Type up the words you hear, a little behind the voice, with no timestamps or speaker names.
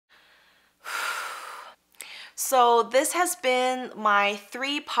So this has been my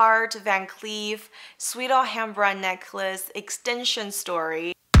 3-part Van Cleef Sweet Alhambra necklace extension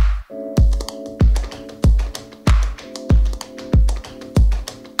story.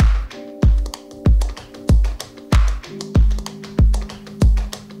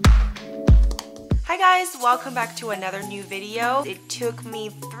 Hi guys, welcome back to another new video. It took me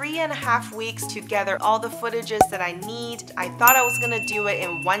 3.5 weeks to gather all the footages that I need. I thought I was gonna do it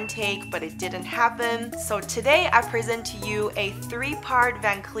in one take, but it didn't happen. So today I present to you a 3-part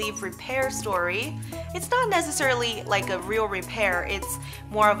Van Cleef repair story. It's not necessarily like a real repair, it's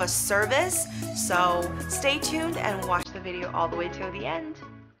more of a service. So stay tuned and watch the video all the way till the end.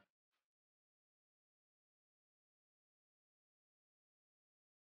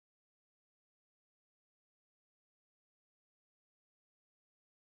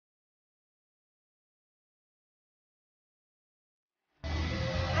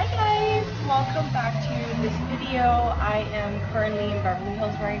 Hi guys, welcome back to this video. I am currently in Beverly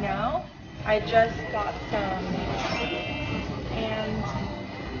Hills right now. I just got some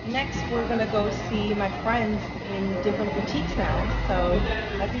and next we're gonna go see my friends in different boutiques now. So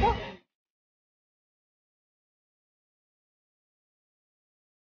let's go.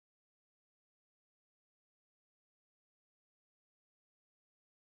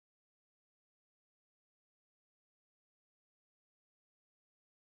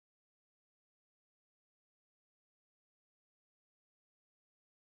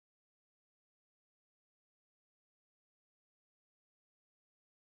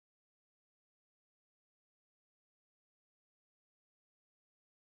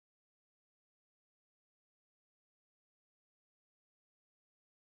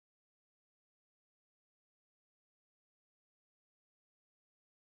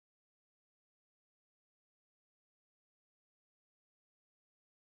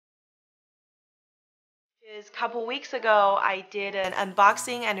 A couple weeks ago, I did an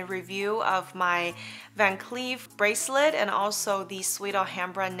unboxing and a review of my Van Cleef bracelet and also the Sweet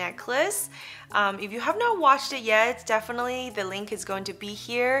Alhambra necklace. If you have not watched it yet, definitely the link is going to be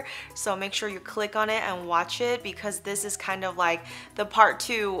here. So make sure you click on it and watch it because this is kind of like the part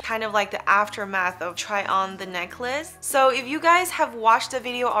 2, kind of like the aftermath of try on the necklace. So if you guys have watched the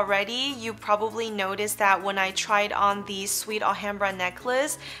video already, you probably noticed that when I tried on the Sweet Alhambra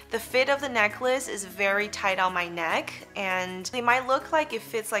necklace, the fit of the necklace is very tight on my neck and it might look like it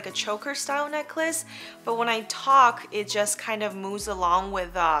fits like a choker style necklace, but when I talk it just kind of moves along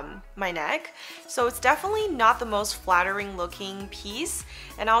with my neck. So it's definitely not the most flattering looking piece,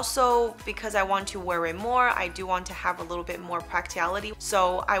 and also because I want to wear it more, I do want to have a little bit more practicality,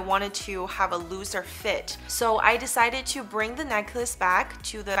 so I wanted to have a looser fit. So I decided to bring the necklace back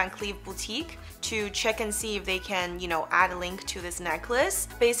to the Van Cleef boutique to check and see if they can, you know, add a link to this necklace.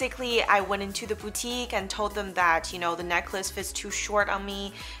 Basically, I went into the boutique and told them that, you know, the necklace fits too short on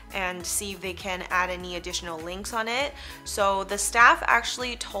me and see if they can add any additional links on it. So the staff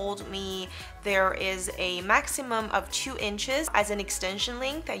actually told me there is a maximum of 2 inches as an extension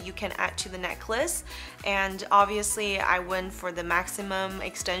link that you can add to the necklace, and obviously I went for the maximum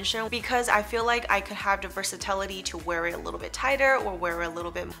extension because I feel like I could have the versatility to wear it a little bit tighter or wear it a little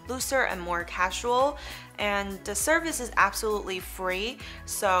bit looser and more casual. And the service is absolutely free,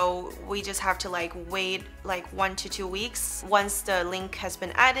 so we just have to like wait like 1 to 2 weeks. Once the link has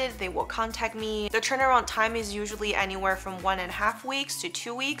been added, they will contact me. The turnaround time is usually anywhere from 1.5 weeks to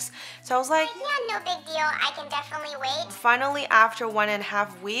 2 weeks, so I was like, yeah, no big deal, I can definitely wait. Finally, after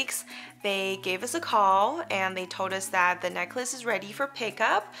 1.5 weeks, they gave us a call and they told us that the necklace is ready for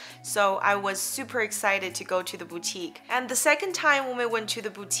pickup. So I was super excited to go to the boutique. And the second time when we went to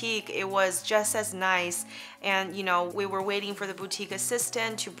the boutique, it was just as nice. And you know, we were waiting for the boutique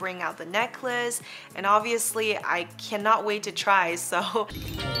assistant to bring out the necklace. And obviously, I cannot wait to try, so.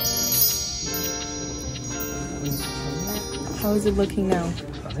 How is it looking now?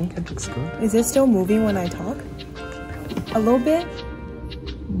 I think it looks good. Is it still moving when I talk? A little bit?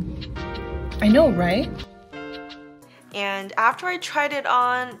 I know, right? And after I tried it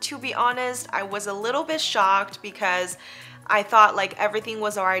on, to be honest, I was a little bit shocked because I thought like everything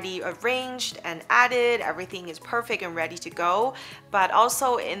was already arranged and added, everything is perfect and ready to go. But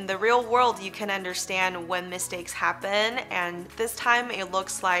also in the real world, you can understand when mistakes happen, and this time it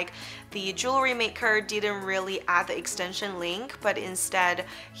looks like the jewelry maker didn't really add the extension link, but instead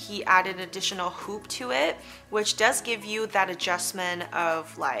he added additional hoop to it, which does give you that adjustment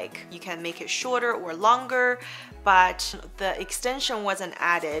of like you can make it shorter or longer, but the extension wasn't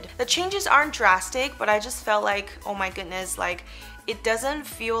added. The changes aren't drastic, but I just felt like, oh my goodness, like it doesn't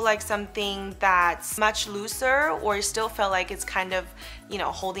feel like something that's much looser, or it still felt like it's kind of, you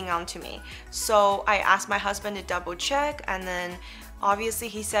know, holding on to me. So I asked my husband to double check, and then obviously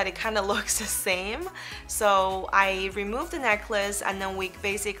he said it kind of looks the same. So I removed the necklace, and then we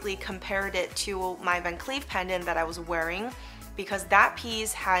basically compared it to my Van Cleef pendant that I was wearing, because that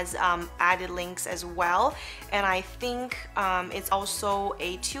piece has added links as well, and I think it's also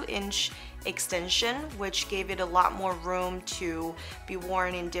a 2-inch extension, which gave it a lot more room to be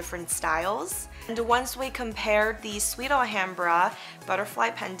worn in different styles. And once we compared the Sweet Alhambra butterfly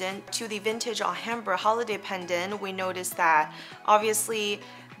pendant to the vintage Alhambra holiday pendant, we noticed that obviously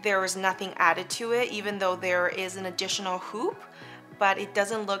there was nothing added to it, even though there is an additional hoop, but it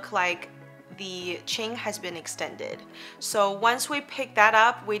doesn't look like the chain has been extended. So once we picked that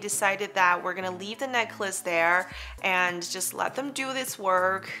up, we decided that we're gonna leave the necklace there and just let them do this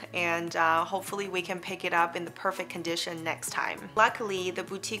work, and hopefully we can pick it up in the perfect condition next time. Luckily, the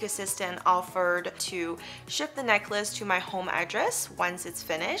boutique assistant offered to ship the necklace to my home address once it's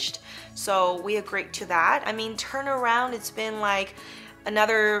finished, so we agreed to that. I mean, turn around, it's been like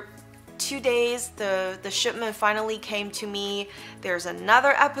another 2 days, the shipment finally came to me. There's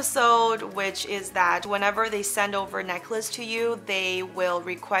another episode, which is that whenever they send over a necklace to you, they will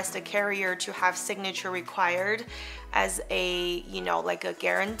request a carrier to have signature required as a, you know, like a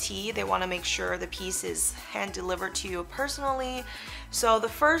guarantee. They want to make sure the piece is hand delivered to you personally. So the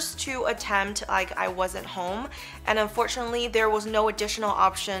first 2 attempts, like, I wasn't home, and unfortunately there was no additional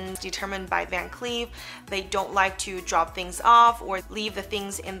options determined by Van Cleef. They don't like to drop things off or leave the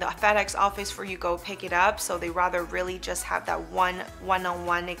things in the FedEx office for you to go pick it up, so they rather really just have that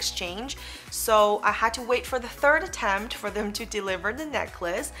one-on-one exchange. So I had to wait for the 3rd attempt for them to deliver the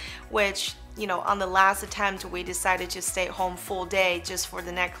necklace, which, you know, on the last attempt we decided to stay home full day just for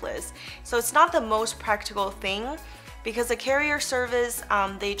the necklace. So it's not the most practical thing, because the carrier service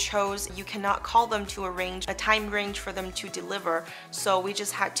they chose, you cannot call them to arrange a time range for them to deliver. So we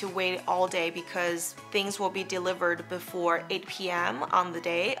just had to wait all day because things will be delivered before 8 p.m. on the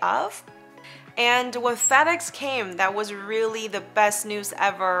day of. And when FedEx came, that was really the best news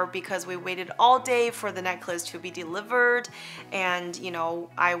ever, because we waited all day for the necklace to be delivered, and you know,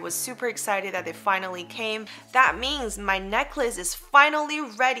 I was super excited that they finally came. That means my necklace is finally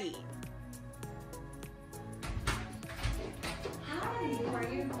ready. Hi, how are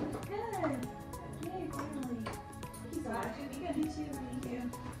you? Good. Yay, finally. Thank you so much. You too. Thank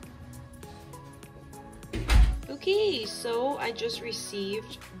you. Okay, so I just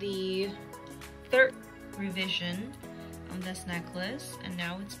received the 3rd revision on this necklace, and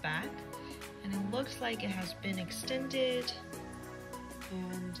now it's back, and it looks like it has been extended.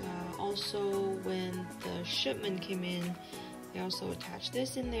 And also when the shipment came in, they also attached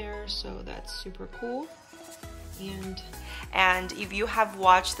this in there, so that's super cool. And if you have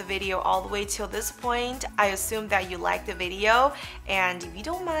watched the video all the way till this point, I assume that you liked the video, and if you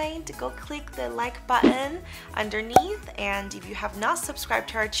don't mind, go click the like button underneath. And if you have not subscribed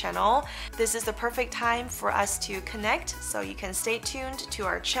to our channel, this is the perfect time for us to connect, so you can stay tuned to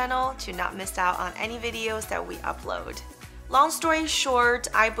our channel to not miss out on any videos that we upload. Long story short,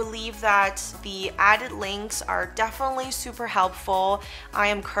 I believe that the added links are definitely super helpful. I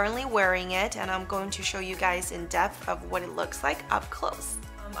am currently wearing it, and I'm going to show you guys in depth of what it looks like up close.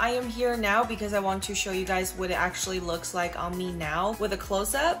 I am here now because I want to show you guys what it actually looks like on me now with a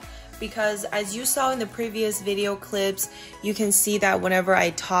close-up, because as you saw in the previous video clips, you can see that whenever I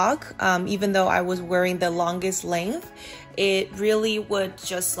talk, even though I was wearing the longest length, it really would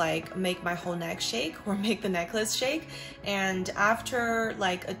just like make my whole neck shake, or make the necklace shake. And after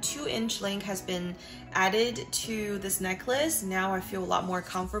like a 2-inch length has been added to this necklace, now I feel a lot more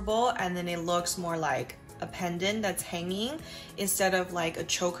comfortable, and then it looks more like a pendant that's hanging instead of like a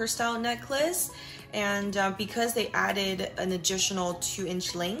choker style necklace. And because they added an additional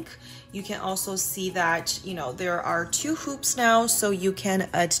 2-inch length, you can also see that, you know, there are 2 hoops now, so you can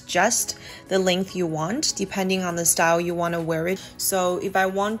adjust the length you want depending on the style you want to wear it. So if I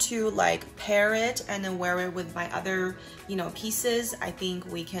want to like pair it and then wear it with my other, you know, pieces, I think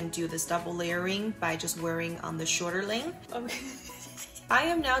we can do this double layering by just wearing on the shorter length. Okay. I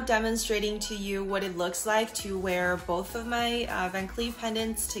am now demonstrating to you what it looks like to wear both of my Van Cleef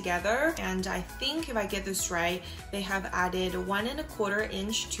pendants together, and I think if I get this right, they have added 1 1/4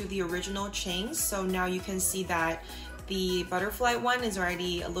 inch to the original chains. So now you can see that the butterfly one is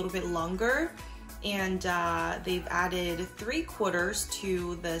already a little bit longer, and they've added 3/4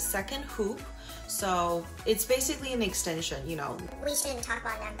 to the second hoop. So it's basically an extension, you know. We shouldn't talk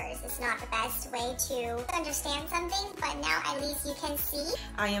about numbers. It's not the best way to understand something, but now at least you can see.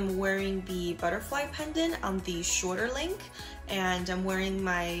 I am wearing the butterfly pendant on the shorter length, and I'm wearing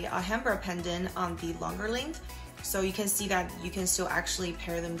my Alhambra pendant on the longer length. So you can see that you can still actually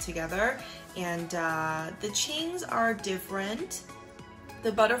pair them together, and the chains are different.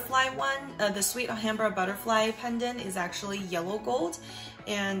 The butterfly one, the Sweet Alhambra butterfly pendant is actually yellow gold,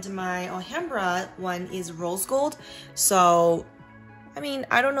 and my Alhambra one is rose gold. So, I mean,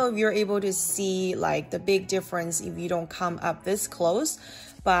 I don't know if you're able to see like the big difference if you don't come up this close,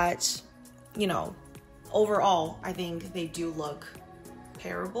 but you know, overall, I think they do look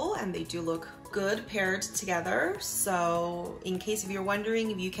pairable and they do look good paired together. So in case if you're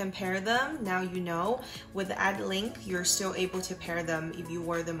wondering if you can pair them, now you know. With the added length, you're still able to pair them if you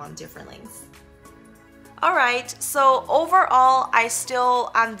wear them on different lengths. Alright, so overall,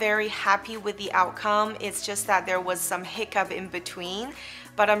 I'm very happy with the outcome. It's just that there was some hiccup in between.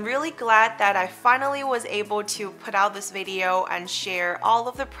 But I'm really glad that I finally was able to put out this video and share all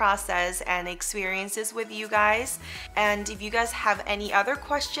of the process and experiences with you guys. And if you guys have any other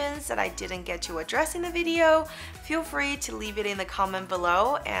questions that I didn't get to address in the video, feel free to leave it in the comment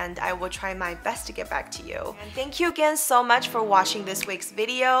below and I will try my best to get back to you. And thank you again so much for watching this week's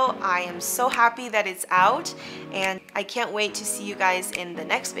video. I am so happy that it's out and I can't wait to see you guys in the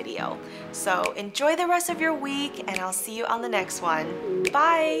next video. So enjoy the rest of your week and I'll see you on the next one.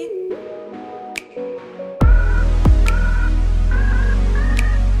 Bye!